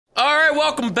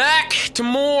welcome back to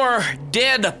more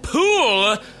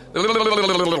Deadpool.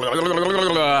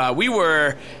 We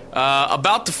were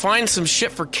about to find some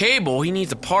shit for Cable. He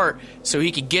needs a part so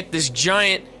he could get this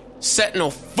giant Sentinel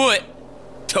foot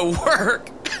to work.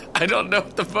 I don't know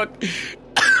what the fuck.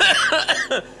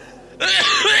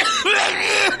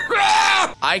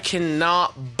 I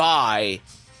cannot buy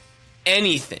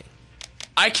anything.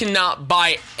 I cannot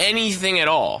buy anything at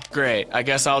all. Great. I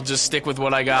guess I'll just stick with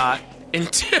what I got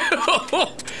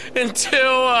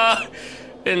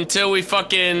until we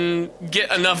fucking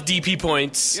get enough DP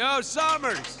points. Yo,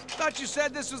 Summers! Thought you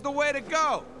said this was the way to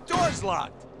go. Door's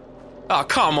locked. Oh,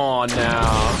 come on now.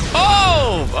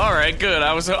 Oh! Alright, good.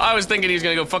 I was thinking he was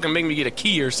gonna go fucking make me get a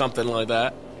key or something like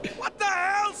that. What the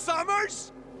hell,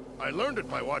 Summers? I learned it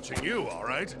by watching you,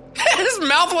 alright? His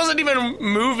mouth wasn't even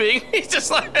moving. He's just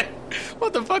like,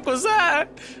 what the fuck was that?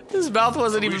 His mouth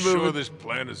wasn't even moving. Are we sure this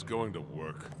plan is going to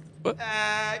work? What?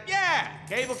 Yeah.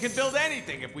 Cable can build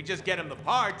anything if we just get him the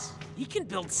parts. He can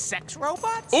build sex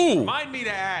robots? Ooh. Remind me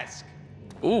to ask.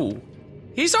 Ooh.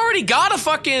 He's already got a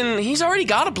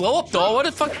blow-up doll. What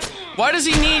the fuck? Why does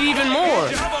he need even more?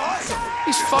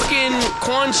 He's fucking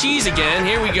Quan Chi's again.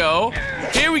 Here we go.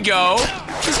 Here we go.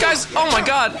 These guys, oh my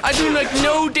god, I do like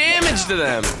no damage to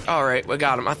them. All right, we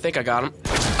got him. I think I got him.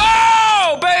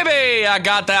 Oh, baby, I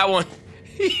got that one.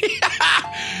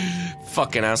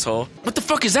 Fucking asshole. What the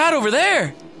fuck is that over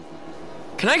there?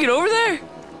 Can I get over there?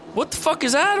 What the fuck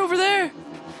is that over there?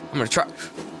 I'm gonna try.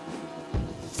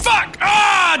 Fuck!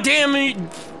 Ah, damn it!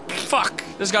 Fuck.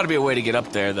 There's got to be a way to get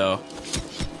up there, though.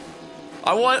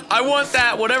 I want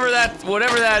that. Whatever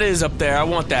that is up there. I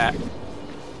want that.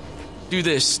 Do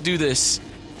this. Do this.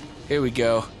 Here we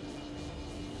go. What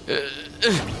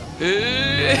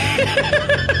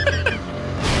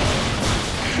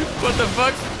the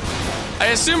fuck?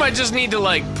 I assume I just need to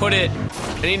like put it.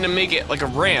 I need to make it like a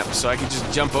ramp so I can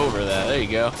just jump over that. There you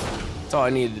go. That's all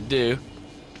I needed to do.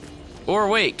 Or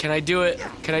wait, can I do it?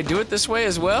 Can I do it this way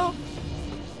as well?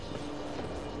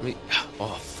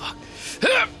 Oh fuck!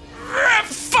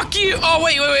 Fuck you! Oh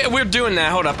wait, we're doing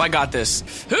that. Hold up, I got this.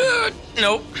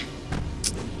 Nope.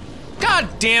 God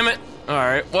damn it! All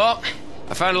right, well,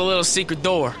 I found a little secret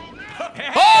door. Hey,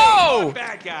 oh!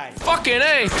 Bad guy. Fucking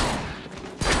A!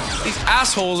 These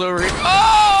assholes over here.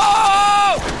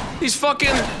 Oh! These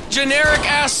fucking generic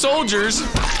ass soldiers.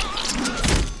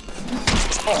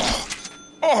 Oh.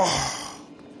 Oh!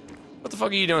 What the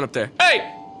fuck are you doing up there? Hey!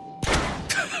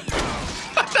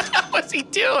 What the hell was he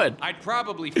doing? I'd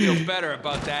probably feel better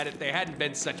about that if they hadn't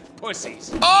been such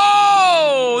pussies.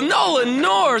 Oh! Nolan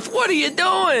North, what are you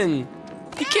doing?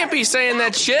 You can't be saying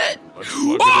that shit.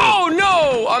 Oh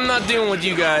no! I'm not dealing with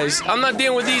you guys. I'm not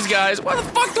dealing with these guys. Why the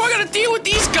fuck do I gotta deal with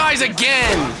these guys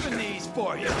again?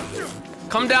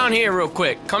 Come down here real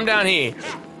quick. Come down here.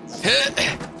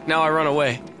 Now I run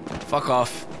away. Fuck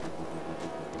off.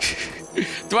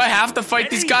 Do I have to fight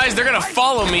these guys? They're gonna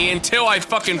follow me until I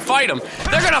fucking fight them.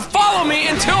 They're gonna follow me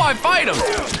until I fight them.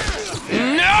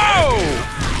 No!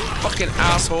 Fucking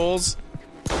assholes.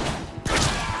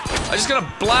 I just gotta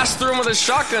blast through him with a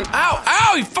shotgun. Ow!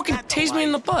 Ow! He fucking tased me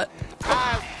in the butt.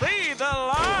 I see the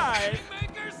light.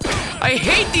 I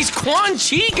hate these Quan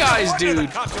Chi guys,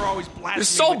 dude. They're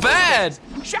so bad.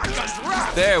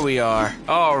 There we are.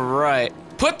 All right.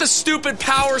 Put the stupid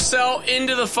power cell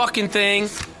into the fucking thing.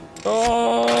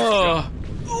 Oh.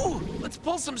 Ooh, let's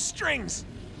pull some strings.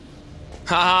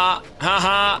 Haha.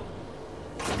 Haha.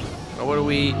 What do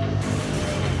we?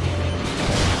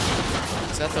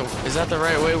 Is that the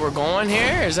right way we're going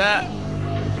here? Is that?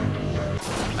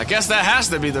 I guess that has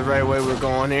to be the right way we're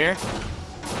going here.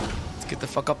 Let's get the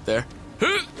fuck up there.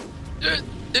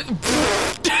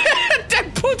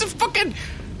 Deadpool, the fucking.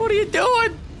 What are you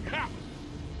doing?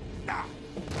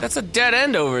 That's a dead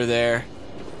end over there.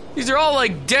 These are all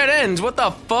like dead ends. What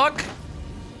the fuck?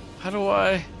 How do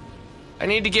I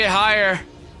need to get higher.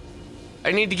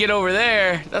 I need to get over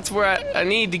there. That's where I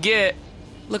need to get.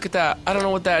 Look at that. I don't know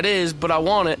what that is, but I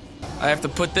want it. I have to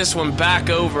put this one back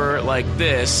over like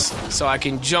this so I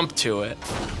can jump to it.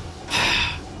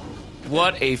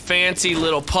 What a fancy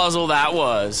little puzzle that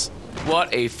was.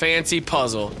 What a fancy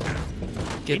puzzle.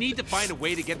 You need to find a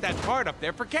way to get that part up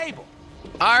there for Cable.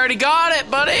 I already got it,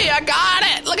 buddy. I got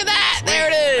it. Look at that. There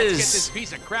it is. Let's get this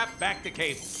piece of crap back to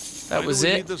Cable. That was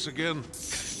it. Need this again.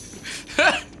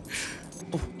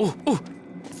 Ooh.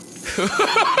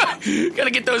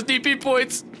 Gotta get those DP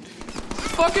points.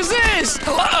 Fuck is this?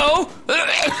 Hello?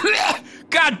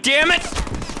 God damn it!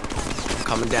 I'm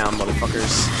coming down,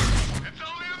 motherfuckers.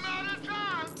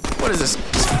 What is this?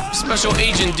 Special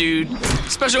agent dude.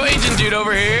 Special agent dude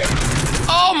over here.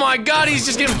 Oh my god, he's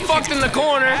just getting fucked in the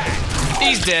corner.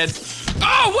 He's dead.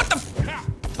 Oh, what the?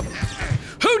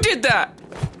 Who did that?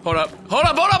 Hold up. Hold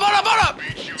up. Hold up. Hold up. Hold up.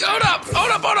 Hold up.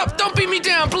 Hold up. Hold up. Don't beat me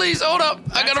down, please. Hold up.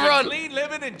 I gotta run. Clean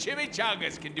living and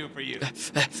chimichangas can do for you.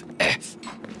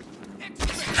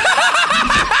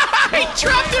 He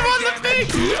trapped him on the thing.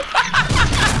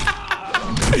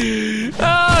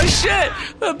 Oh shit!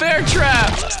 The bear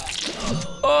trap.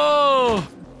 Oh.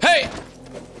 Hey.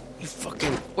 You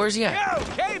fucking. Where's he at? Yo,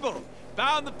 Cable.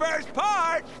 Found the first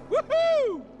part.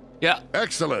 Woohoo! Yeah.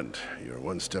 Excellent. You're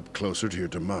one step closer to your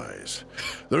demise.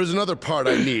 There is another part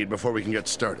I need before we can get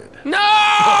started. No!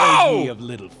 Oh, ye of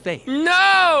little faith.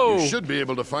 No! You should be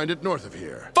able to find it north of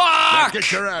here. Fuck! Now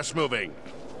get your ass moving.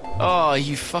 Oh,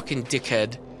 you fucking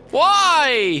dickhead.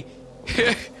 Why?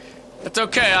 That's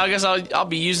okay. I guess I'll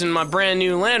be using my brand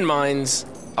new landmines.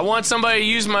 I want somebody to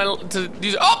use my Oh,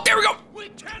 there we go.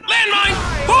 Landmine!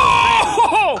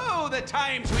 Oh! Oh, the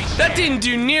times we That didn't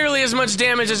do nearly as much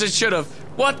damage as it should have.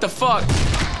 What the fuck?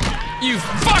 You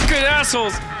fucking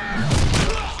assholes!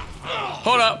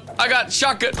 Hold up. I got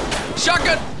shotgun.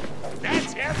 Shotgun!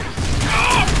 That's it.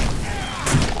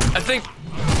 I think.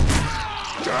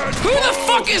 Who the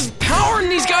fuck is powering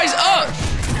these guys up?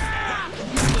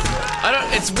 I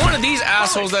don't. It's one of these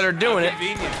assholes that are doing it.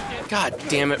 God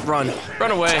damn it! Run!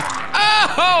 Run away!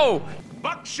 Oh!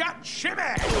 Buckshot shimmy.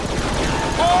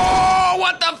 Oh!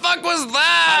 What the fuck was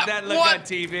that? How'd that look what on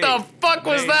TV? the fuck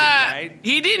was Amazing, that? right?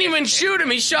 He didn't even shoot him.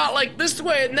 He shot like this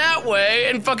way and that way,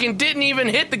 and fucking didn't even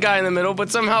hit the guy in the middle, but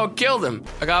somehow killed him.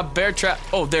 I got bear trap.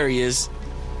 Oh, there he is.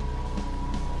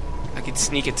 I could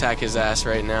sneak attack his ass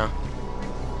right now.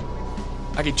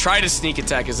 I could try to sneak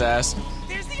attack his ass.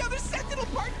 There's the other Sentinel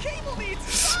part Cable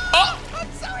needs. Oh!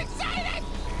 I'm so excited.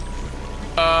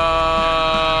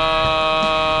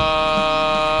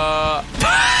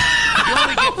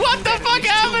 What the fuck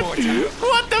happened?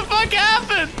 What the fuck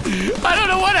happened? I don't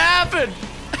know what happened.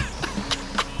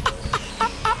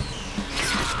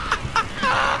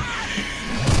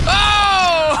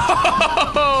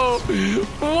 Oh!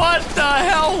 What the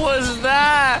hell was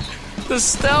that? The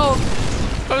stealth.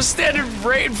 I was standing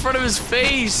right in front of his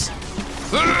face.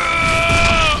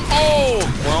 Oh!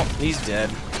 Well, he's dead.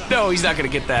 No, he's not gonna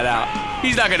get that out.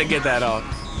 He's not gonna get that off.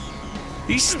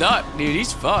 He's stuck, dude.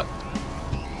 He's fucked.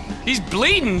 He's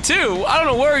bleeding, too. I don't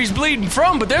know where he's bleeding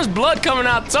from, but there's blood coming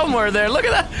out somewhere there. Look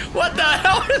at that. What the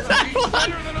hell is that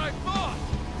blood?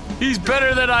 He's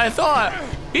better than I thought.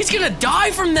 He's gonna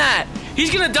die from that.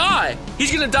 He's gonna die.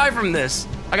 He's gonna die from this.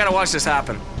 I gotta watch this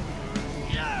happen.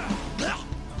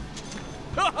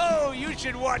 Oh, you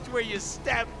should watch where you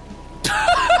step.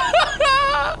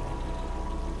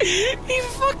 He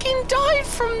fucking died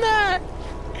from that.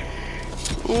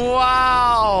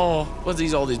 Wow. What's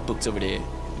these? All these books over there.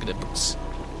 Look at the books.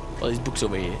 All these books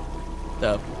over here.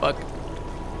 The fuck?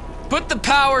 Put the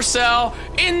power cell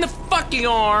in the fucking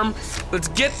arm. Let's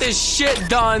get this shit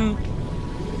done.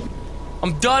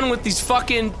 I'm done with these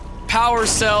fucking power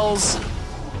cells.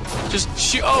 Just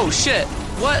shoot. Oh shit.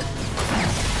 What?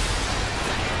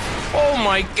 Oh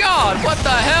my god. What the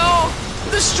hell?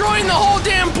 I'm destroying the whole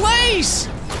damn place.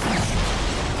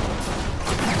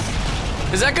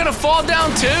 Is that gonna fall down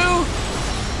too?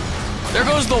 There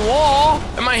goes the wall.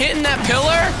 Am I hitting that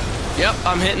pillar? Yep,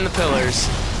 I'm hitting the pillars.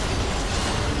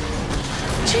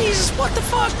 Jesus, what the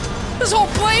fuck? This whole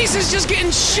place is just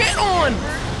getting shit on.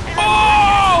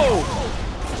 Oh!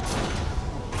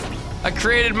 I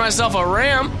created myself a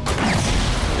ramp.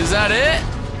 Is that it?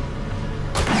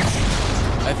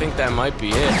 I think that might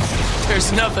be it.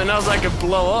 There's nothing else I can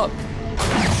blow up.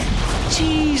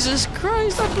 Jesus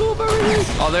Christ, I blew up everything.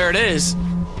 Oh, there it is.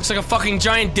 Looks like a fucking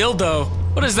giant dildo.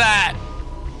 What is that?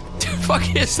 The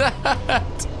fuck is that?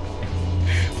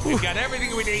 We've got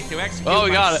everything we need to execute Oh,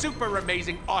 we got my it. super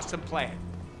amazing, awesome plan.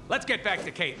 Let's get back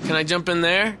to Kate. Can I jump in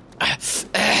there?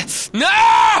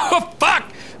 No!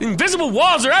 Fuck! The invisible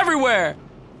walls are everywhere!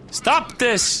 Stop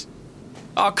this!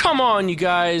 Oh, come on, you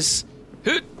guys.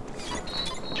 Get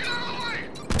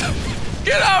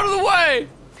out of the way!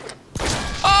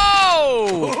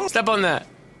 Oh! Step on that.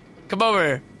 Come over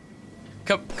here.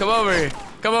 Come over here.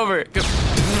 Come over here.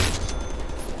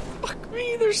 Fuck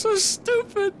me, they're so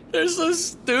stupid. They're so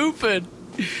stupid.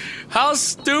 How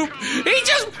stupid. He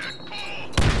just...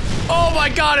 Oh my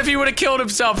god, if he would have killed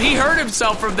himself. He hurt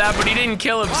himself from that, but he didn't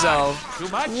kill himself. Too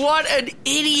much? What an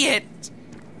idiot.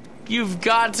 You've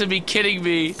got to be kidding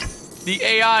me. The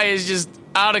AI is just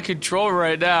out of control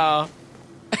right now.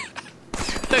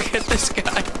 Look at this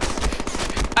guy.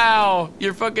 Ow,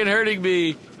 you're fucking hurting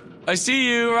me. I see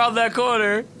you around that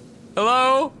corner.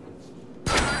 Hello?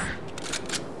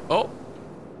 Oh.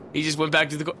 He just went back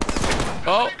to the corner.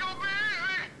 Oh.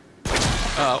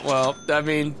 Well, I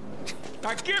mean,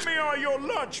 Now give me all your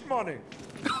lunch money.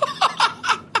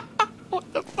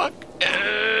 What the fuck?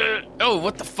 Oh,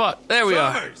 what the fuck? There we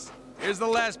are. Here's the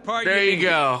last part. There you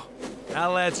go.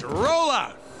 Now let's roll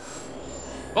out.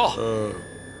 Oh.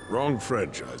 Wrong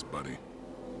franchise, buddy.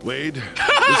 Wade, this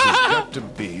has got to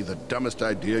be the dumbest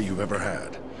idea you've ever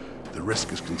had. The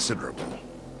risk is considerable.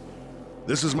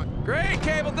 This is my... Great,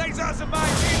 Cable. Thanks awesome. Bye.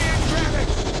 Traffic.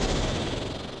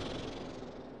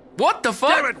 What the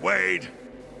fuck? Damn it, Wade!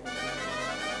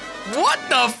 What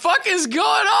the fuck is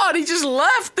going on? He just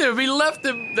left him. He left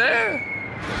him there.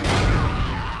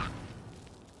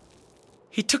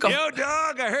 He took a... Yo,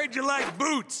 dog, I heard you like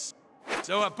boots.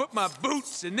 So I put my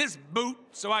boots in this boot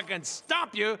so I can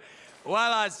stomp you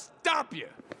while I stomp you.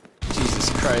 Jesus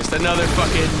Christ, another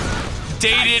fucking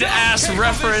dated-ass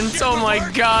reference. Oh my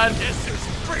god.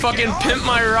 Fucking Pimp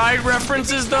My Ride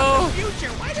references, though.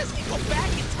 Future, why doesn't he go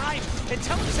back in time and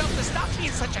tell himself to stop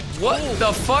being such a tool? What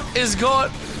the fuck is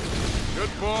going... Good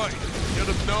boy. Should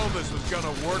have known this was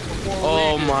gonna work before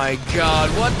Oh my god,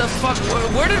 what the fuck?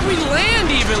 Where did we land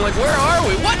even? Like, where are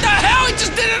we? What the hell? He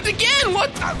just did it again!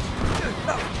 What?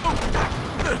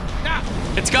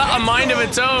 It's got a mind of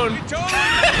its own.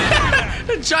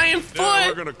 A giant foot! Yeah,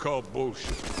 we're gonna call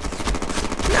bullshit.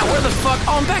 Now, where the fuck?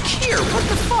 Oh, I'm back here. What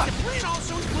the fuck? The plan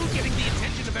also include getting the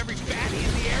attention of every baddie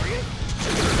in the area?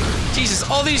 Jesus,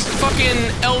 all these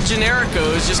fucking El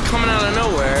Genericos just coming out of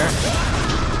nowhere.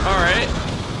 Alright.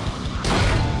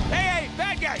 Hey,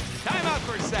 bad guy! Time out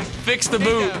for a sec. Fix the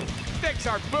boot. Fix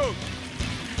our boot.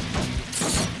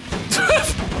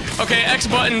 Okay, X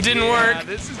button didn't work. Yeah,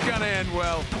 this is gonna end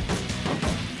well.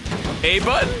 A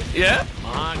button? Yeah.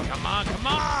 Come on, come on, come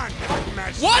on!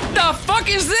 What the fuck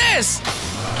is this?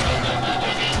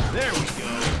 There we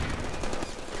go.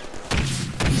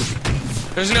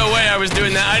 There's no way I was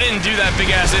doing that. I didn't do that big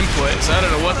ass input, so I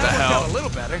don't know what the hell. A little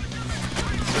better.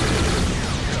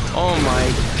 Oh my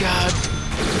god.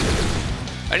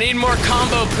 I need more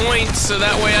combo points so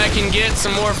that way I can get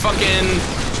some more fucking...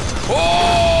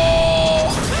 Oh!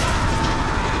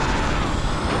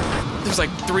 There's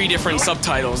like 3 different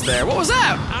subtitles there. What was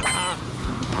that?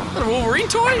 Is that a Wolverine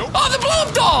toy? Oh, the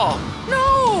blow-up doll!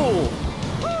 No!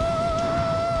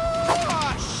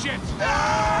 Oh, shit!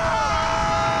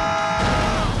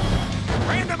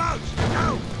 Random out!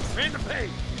 No! Random pay!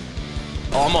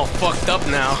 Oh, I'm all fucked up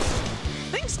now.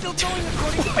 Things still going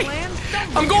according to plan?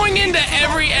 I'm going into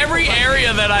every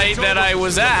area that I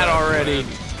was at already.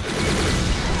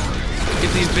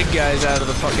 Get these big guys out of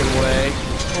the fucking way.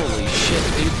 Holy shit,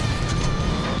 dude.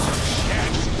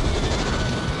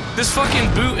 This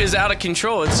fucking boot is out of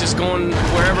control. It's just going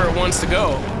wherever it wants to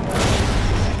go.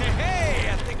 Hey,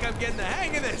 I think I'm getting the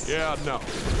hang of this. Yeah, no, I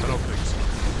don't think so.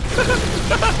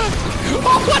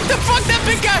 Oh, what the fuck, that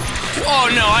big guy? Oh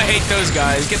no, I hate those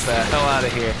guys. Get the hell out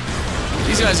of here.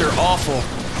 These guys are awful.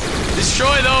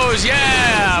 Destroy those,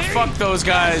 yeah! Fuck those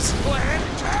guys.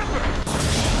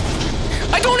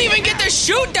 I don't even get to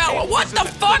shoot that one. What the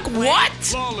fuck? What?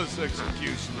 Flawless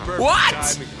execution. Perfect What?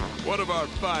 timing. One of our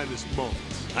finest moments.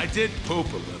 I did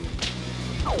poop a little.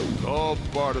 It's all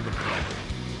part of the plan.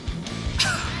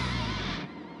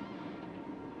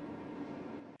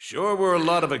 Sure were a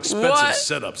lot of expensive What?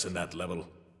 setups in that level.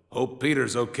 Hope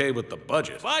Peter's okay with the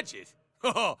budget. Budget?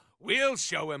 Oh, we'll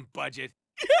show him budget.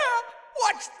 Yeah,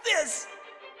 watch this.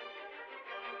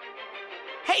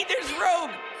 Hey, there's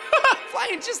Rogue.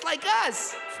 Flying just like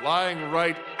us. Flying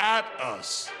right at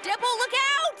us. Deadpool, look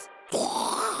out!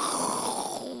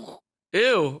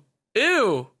 Ew.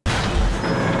 Ew.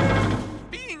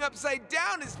 Being upside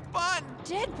down is fun.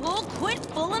 Deadpool, quit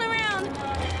fooling around.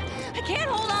 I can't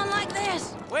hold on like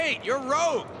this. Wait, you're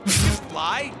Rogue. Just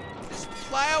fly. Just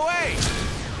fly away.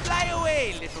 Fly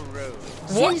away, little Rogue.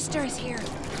 What? Sinister is here.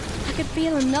 I could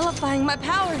feel him nullifying my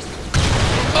powers.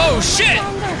 Oh shit!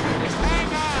 Longer.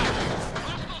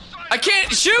 I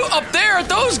can't shoot up there at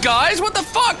those guys. What the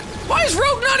fuck? Why is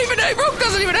Rogue not even... Rogue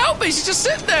doesn't even help me. She's just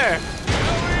sitting there.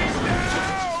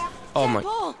 Oh my...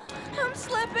 Deadpool, I'm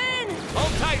slipping.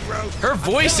 Hold tight, Rogue. Her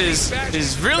voice is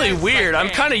really weird. I'm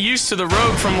kind of used to the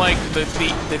Rogue from like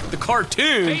the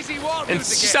cartoon, and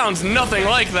she sounds nothing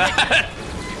like that.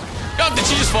 Oh, did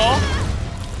she just fall?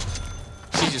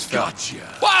 She just fell. Gotcha.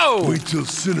 Whoa! Wait till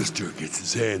Sinister gets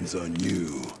his hands on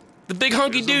you. The big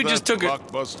hunky dude just took it.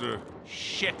 Blockbuster.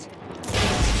 Shit.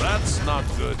 That's not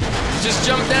good. Just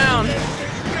jumped down.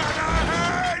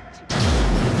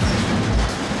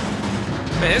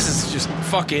 Man, this is just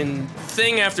fucking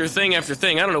thing after thing after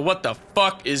thing. I don't know what the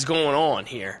fuck is going on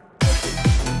here.